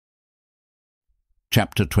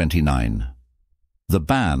Chapter 29. The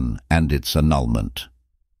Ban and its Annulment.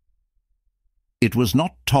 It was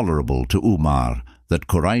not tolerable to Umar that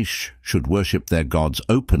Quraysh should worship their gods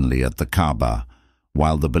openly at the Kaaba,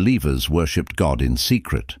 while the believers worshipped God in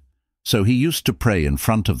secret. So he used to pray in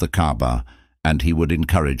front of the Kaaba, and he would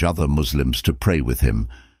encourage other Muslims to pray with him.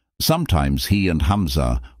 Sometimes he and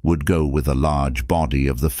Hamza would go with a large body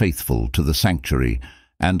of the faithful to the sanctuary,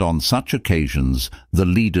 and on such occasions the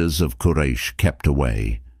leaders of Quraysh kept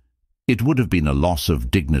away. It would have been a loss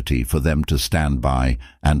of dignity for them to stand by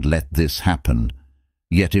and let this happen.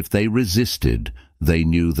 Yet if they resisted, they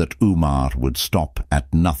knew that Umar would stop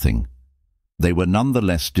at nothing. They were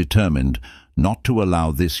nonetheless determined not to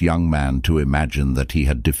allow this young man to imagine that he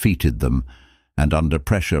had defeated them, and under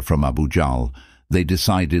pressure from Abu Jahl, they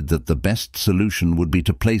decided that the best solution would be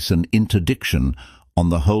to place an interdiction on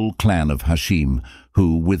the whole clan of Hashim,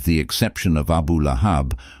 who, with the exception of Abu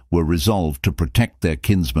Lahab, were resolved to protect their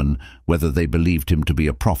kinsman whether they believed him to be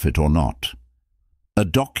a prophet or not. A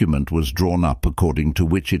document was drawn up according to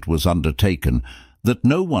which it was undertaken that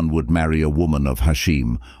no one would marry a woman of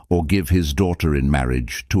Hashim or give his daughter in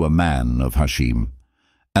marriage to a man of Hashim,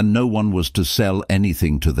 and no one was to sell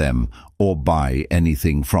anything to them or buy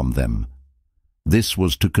anything from them. This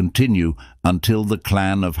was to continue until the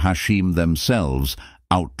clan of Hashim themselves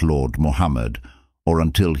outlawed Muhammad, or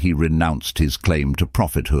until he renounced his claim to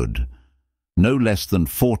prophethood. No less than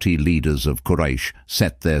 40 leaders of Quraysh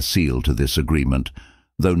set their seal to this agreement,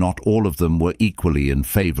 though not all of them were equally in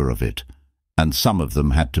favor of it, and some of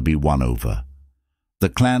them had to be won over. The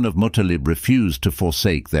clan of Muttalib refused to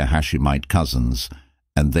forsake their Hashimite cousins,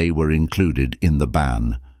 and they were included in the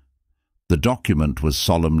ban. The document was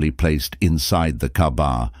solemnly placed inside the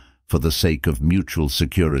Kaaba. For the sake of mutual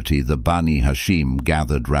security, the Bani Hashim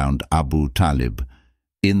gathered round Abu Talib,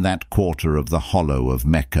 in that quarter of the hollow of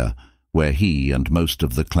Mecca, where he and most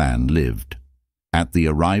of the clan lived. At the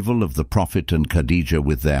arrival of the Prophet and Khadija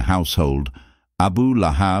with their household, Abu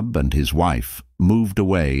Lahab and his wife moved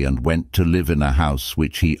away and went to live in a house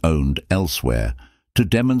which he owned elsewhere, to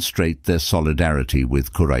demonstrate their solidarity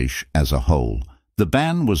with Quraysh as a whole. The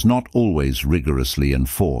ban was not always rigorously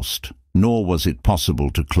enforced, nor was it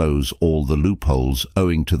possible to close all the loopholes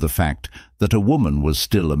owing to the fact that a woman was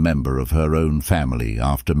still a member of her own family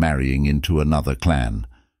after marrying into another clan.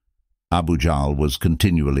 Abu Jahl was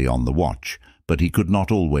continually on the watch, but he could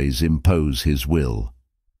not always impose his will.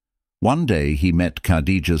 One day he met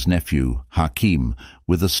Khadija's nephew, Hakim,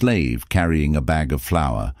 with a slave carrying a bag of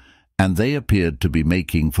flour, and they appeared to be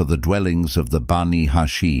making for the dwellings of the Bani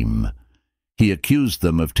Hashim. He accused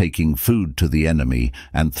them of taking food to the enemy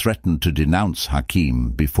and threatened to denounce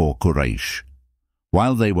Hakim before Quraysh.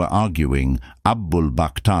 While they were arguing, Abu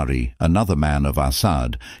Bakr, another man of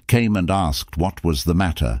Asad, came and asked what was the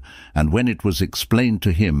matter, and when it was explained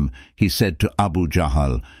to him, he said to Abu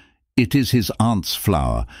Jahl, "It is his aunt's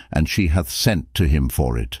flour, and she hath sent to him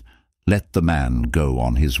for it. Let the man go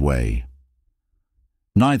on his way."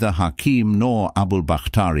 Neither Hakim nor Abu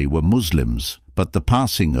Bakr were Muslims, but the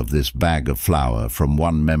passing of this bag of flour from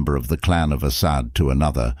one member of the clan of Asad to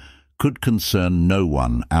another could concern no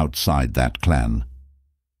one outside that clan.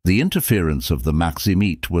 The interference of the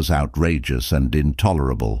Makhzumite was outrageous and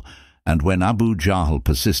intolerable, and when Abu Jahl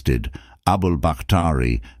persisted, Abu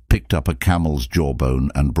Bakr picked up a camel's jawbone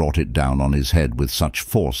and brought it down on his head with such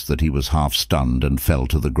force that he was half stunned and fell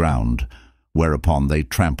to the ground, whereupon they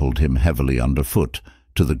trampled him heavily underfoot,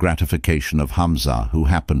 to the gratification of Hamza, who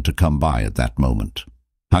happened to come by at that moment.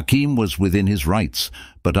 Hakim was within his rights,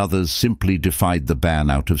 but others simply defied the ban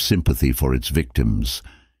out of sympathy for its victims.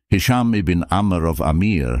 Hisham ibn Amr of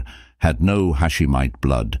Amir had no Hashimite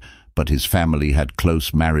blood, but his family had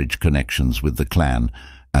close marriage connections with the clan,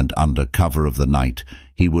 and under cover of the night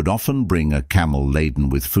he would often bring a camel laden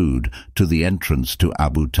with food to the entrance to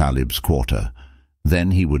Abu Talib's quarter.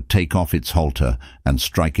 Then he would take off its halter and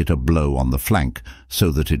strike it a blow on the flank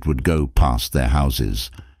so that it would go past their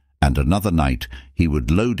houses, and another night he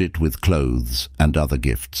would load it with clothes and other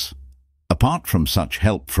gifts. Apart from such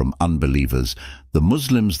help from unbelievers, the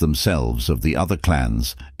Muslims themselves of the other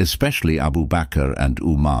clans, especially Abu Bakr and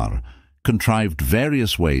Umar, contrived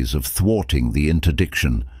various ways of thwarting the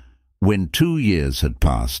interdiction. When 2 years had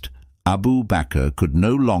passed, Abu Bakr could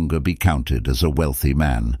no longer be counted as a wealthy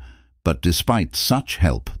man, but despite such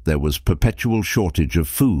help there was perpetual shortage of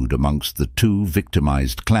food amongst the two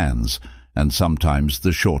victimized clans, and sometimes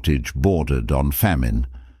the shortage bordered on famine.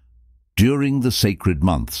 During the sacred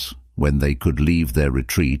months, when they could leave their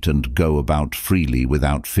retreat and go about freely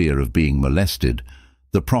without fear of being molested,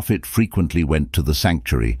 the Prophet frequently went to the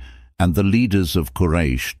sanctuary, and the leaders of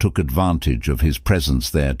Quraysh took advantage of his presence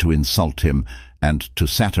there to insult him and to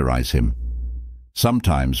satirize him.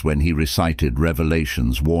 Sometimes when he recited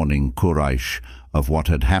revelations warning Quraysh of what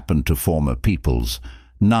had happened to former peoples,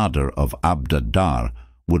 Nader of Abd-ad-Dar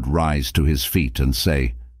would rise to his feet and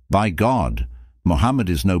say, "By God, Muhammad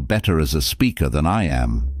is no better as a speaker than I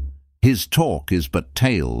am. His talk is but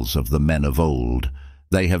tales of the men of old.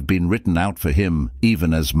 They have been written out for him,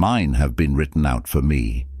 even as mine have been written out for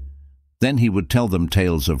me." Then he would tell them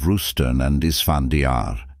tales of Rustan and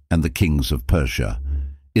Isfandiar and the kings of Persia.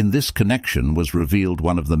 In this connection was revealed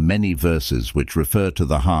one of the many verses which refer to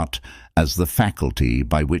the heart as the faculty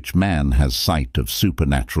by which man has sight of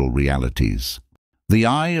supernatural realities. The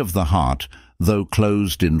eye of the heart, though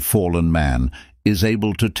closed in fallen man, is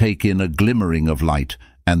able to take in a glimmering of light,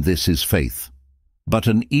 and this is faith. But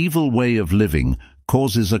an evil way of living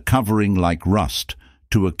causes a covering like rust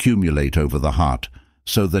to accumulate over the heart,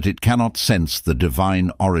 so that it cannot sense the divine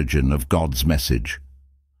origin of God's message.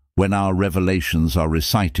 When our revelations are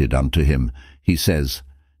recited unto him, he says,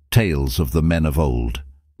 "Tales of the men of old."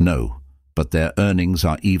 No, but their earnings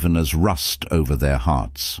are even as rust over their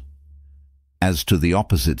hearts. As to the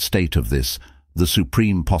opposite state of this, the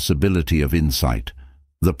supreme possibility of insight,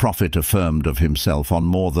 the Prophet affirmed of himself on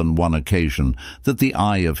more than one occasion that the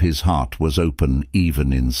eye of his heart was open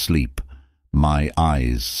even in sleep. "My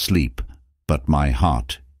eyes sleep, but my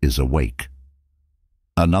heart is awake."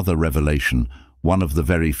 Another revelation, one of the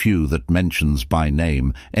very few that mentions by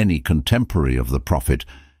name any contemporary of the Prophet,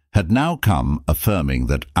 had now come affirming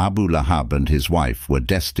that Abu Lahab and his wife were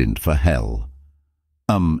destined for hell.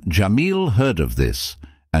 Jamil heard of this,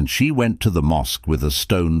 and she went to the mosque with a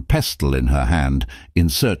stone pestle in her hand in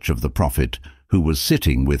search of the Prophet, who was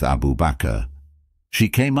sitting with Abu Bakr. She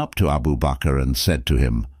came up to Abu Bakr and said to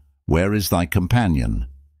him, "Where is thy companion?"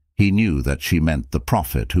 He knew that she meant the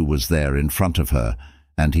Prophet who was there in front of her,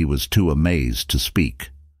 and he was too amazed to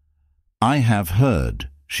speak. "I have heard,"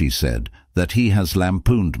 she said, "that he has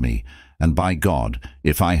lampooned me, and by God,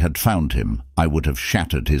 if I had found him, I would have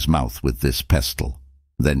shattered his mouth with this pestle."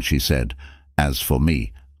 Then she said, "As for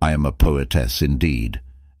me, I am a poetess indeed."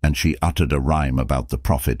 And she uttered a rhyme about the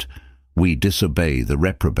Prophet: "We disobey the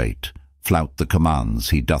reprobate, flout the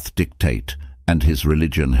commands he doth dictate, and his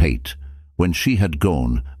religion hate." When she had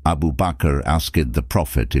gone, Abu Bakr asked the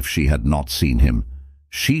Prophet if she had not seen him.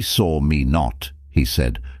 "She saw me not," he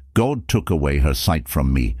said. "God took away her sight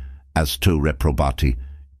from me, as to reprobati."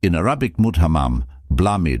 In Arabic, mudhammam,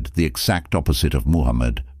 blamid, the exact opposite of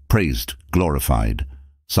Muhammad, praised, glorified.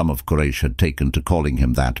 Some of Quraysh had taken to calling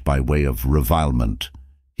him that by way of revilement.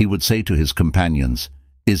 He would say to his companions,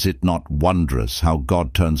 "Is it not wondrous how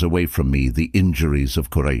God turns away from me the injuries of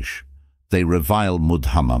Quraysh? They revile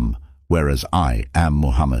Mudhammam, whereas I am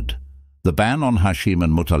Muhammad." The ban on Hashim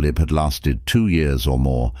and Muttalib had lasted 2 years or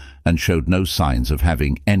more, and showed no signs of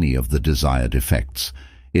having any of the desired effects.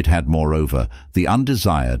 It had, moreover, the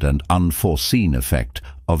undesired and unforeseen effect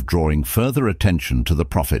of drawing further attention to the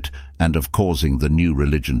Prophet and of causing the new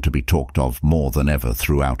religion to be talked of more than ever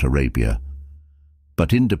throughout Arabia.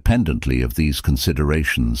 But independently of these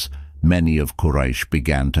considerations, many of Quraysh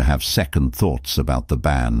began to have second thoughts about the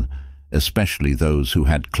ban, especially those who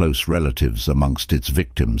had close relatives amongst its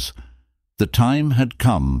victims. The time had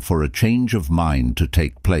come for a change of mind to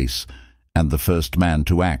take place, and the first man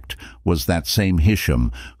to act was that same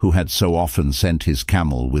Hisham who had so often sent his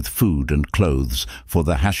camel with food and clothes for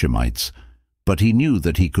the Hashemites. But he knew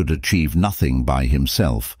that he could achieve nothing by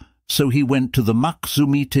himself, so he went to the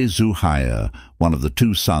Makhzumite Zuhair, one of the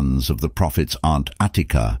 2 sons of the Prophet's aunt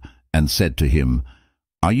Atika, and said to him,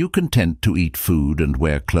 "Are you content to eat food and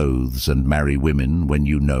wear clothes and marry women when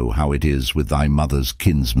you know how it is with thy mother's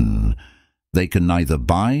kinsmen? They can neither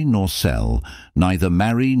buy nor sell, neither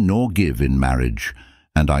marry nor give in marriage.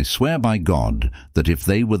 And I swear by God that if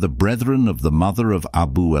they were the brethren of the mother of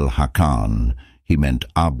Abu al-Hakan," he meant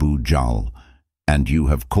Abu Jahl, "and you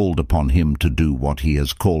have called upon him to do what he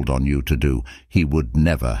has called on you to do, he would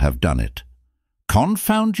never have done it."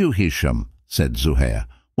 "Confound you, Hisham," said Zuhair.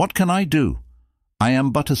 "What can I do? I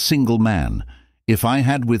am but a single man. If I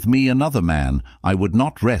had with me another man, I would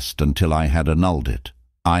not rest until I had annulled it."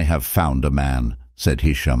 "I have found a man," said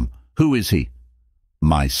Hisham. "Who is he?"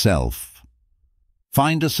 "Myself."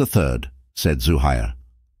 "Find us a third," said Zuhair.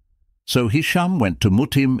 So Hisham went to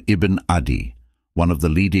Mutim ibn Adi, one of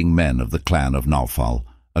the leading men of the clan of Nawfal,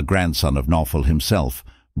 a grandson of Nawfal himself,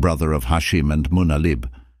 brother of Hashim and Munalib.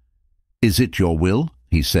 "Is it your will,"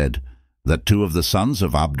 he said, "that 2 of the sons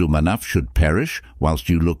of Abdu Manaf should perish, whilst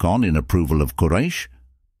you look on in approval of Quraysh?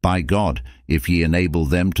 By God, if ye enable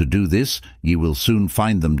them to do this, ye will soon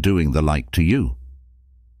find them doing the like to you."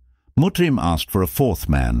 Mut'im asked for a fourth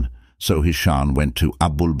man, so Hisham went to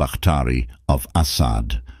Abu Bakr of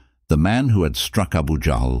Asad, the man who had struck Abu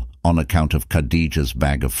Jahl on account of Khadija's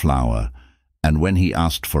bag of flour, and when he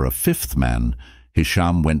asked for a fifth man,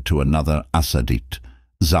 Hisham went to another Asadite,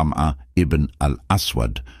 Zam'a ibn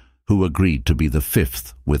al-Aswad, who agreed to be the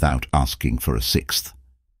fifth without asking for a sixth.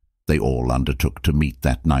 They all undertook to meet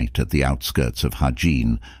that night at the outskirts of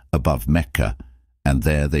Hajin, above Mecca, and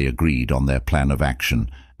there they agreed on their plan of action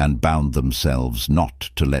and bound themselves not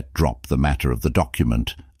to let drop the matter of the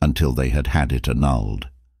document until they had had it annulled.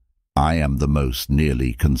 "I am the most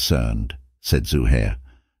nearly concerned," said Zuhair,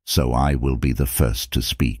 "so I will be the first to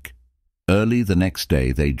speak." Early the next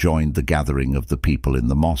day they joined the gathering of the people in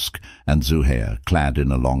the mosque, and Zuhair, clad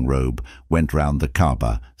in a long robe, went round the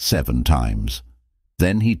Kaaba 7 times.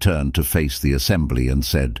 Then he turned to face the assembly and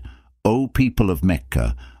said, "O people of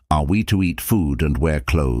Mecca, are we to eat food and wear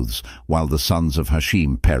clothes, while the sons of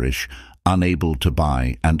Hashim perish, unable to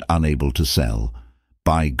buy and unable to sell?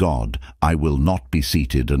 By God, I will not be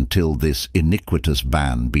seated until this iniquitous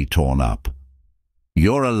ban be torn up."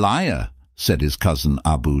 "You're a liar," said his cousin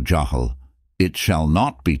Abu Jahl. "It shall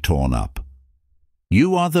not be torn up."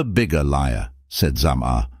 "You are the bigger liar," said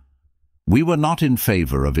Zam'a. "We were not in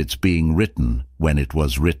favor of its being written when it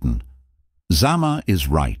was written." "Zam'a is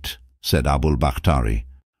right," said Abu Bakr.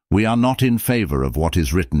 "We are not in favor of what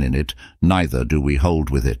is written in it, neither do we hold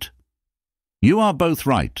with it." "You are both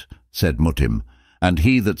right," said Mut'im, "and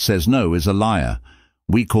he that says no is a liar.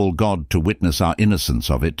 We call God to witness our innocence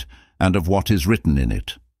of it, and of what is written in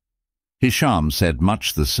it." Hisham said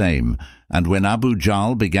much the same, and when Abu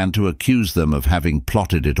Jahl began to accuse them of having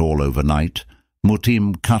plotted it all overnight,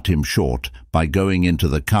 Mut'im cut him short by going into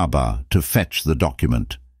the Kaaba to fetch the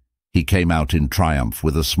document. He came out in triumph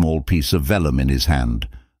with a small piece of vellum in his hand.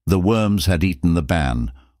 The worms had eaten the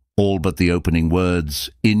ban, all but the opening words,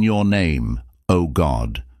 "In your name, O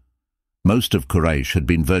God." Most of Quraysh had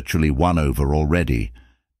been virtually won over already,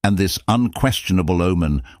 and this unquestionable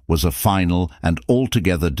omen was a final and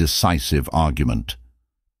altogether decisive argument.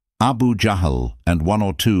 Abu Jahl and 1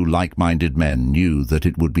 or 2 like-minded men knew that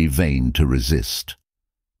it would be vain to resist.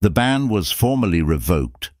 The ban was formally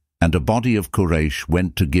revoked, and a body of Quraysh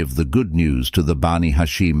went to give the good news to the Bani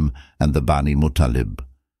Hashim and the Bani Muttalib.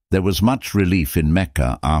 There was much relief in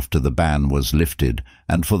Mecca after the ban was lifted,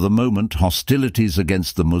 and for the moment hostilities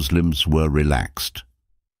against the Muslims were relaxed.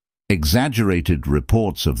 Exaggerated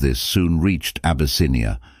reports of this soon reached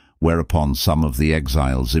Abyssinia, whereupon some of the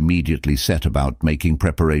exiles immediately set about making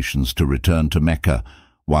preparations to return to Mecca,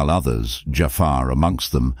 while others, Jafar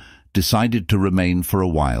amongst them, decided to remain for a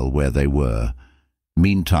while where they were.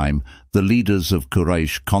 Meantime, the leaders of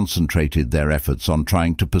Quraysh concentrated their efforts on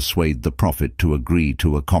trying to persuade the Prophet to agree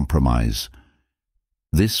to a compromise.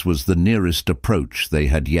 This was the nearest approach they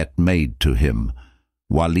had yet made to him.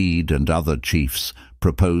 Walid and other chiefs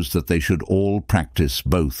proposed that they should all practice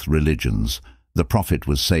both religions. The Prophet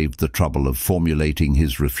was saved the trouble of formulating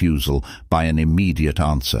his refusal by an immediate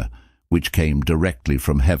answer, which came directly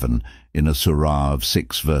from heaven in a surah of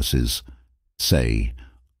 6 verses. "Say,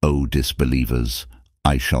 O disbelievers,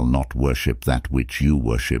 I shall not worship that which you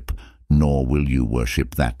worship, nor will you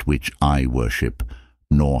worship that which I worship,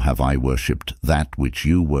 nor have I worshipped that which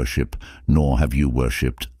you worship, nor have you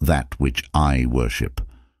worshipped that which I worship.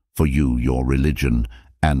 For you your religion,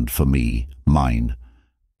 and for me mine."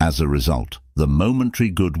 As a result, the momentary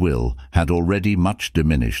goodwill had already much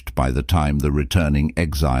diminished by the time the returning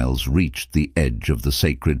exiles reached the edge of the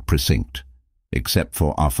sacred precinct. Except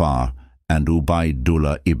for Afar and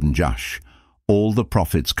Ubaydullah ibn Jahsh, all the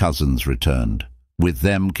Prophet's cousins returned. With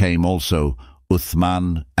them came also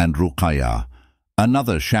Uthman and Ruqayya.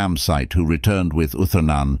 Another Shamsite who returned with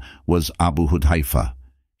Uthman was Abu Hudhaifa.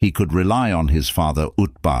 He could rely on his father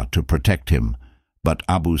Utbah to protect him, but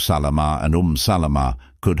Abu Salama and Salama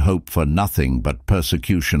could hope for nothing but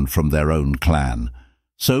persecution from their own clan.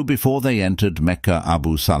 So before they entered Mecca,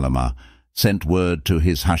 Abu Salama sent word to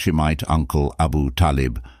his Hashemite uncle Abu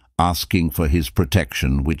Talib, asking for his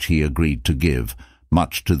protection, which he agreed to give,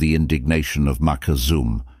 much to the indignation of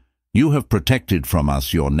Makhzum. "You have protected from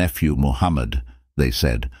us your nephew Muhammad," they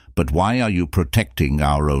said, "but why are you protecting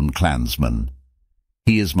our own clansman?"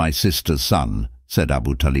 "He is my sister's son," said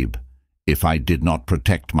Abu Talib. "If I did not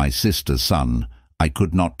protect my sister's son, I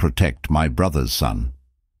could not protect my brother's son."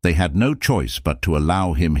 They had no choice but to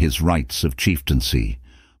allow him his rights of chieftaincy.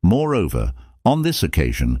 Moreover, on this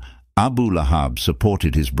occasion, Abu Lahab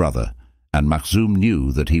supported his brother, and Makhzum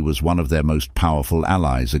knew that he was one of their most powerful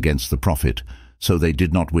allies against the Prophet, so they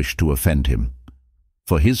did not wish to offend him.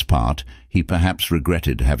 For his part, he perhaps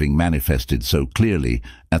regretted having manifested so clearly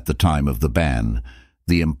at the time of the ban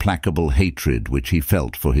the implacable hatred which he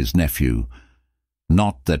felt for his nephew.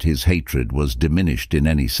 Not that his hatred was diminished in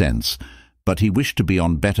any sense, but he wished to be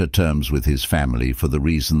on better terms with his family for the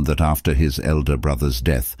reason that after his elder brother's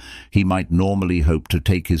death he might normally hope to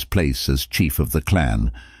take his place as chief of the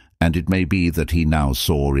clan, and it may be that he now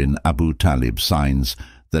saw in Abu Talib signs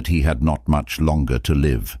that he had not much longer to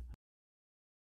live.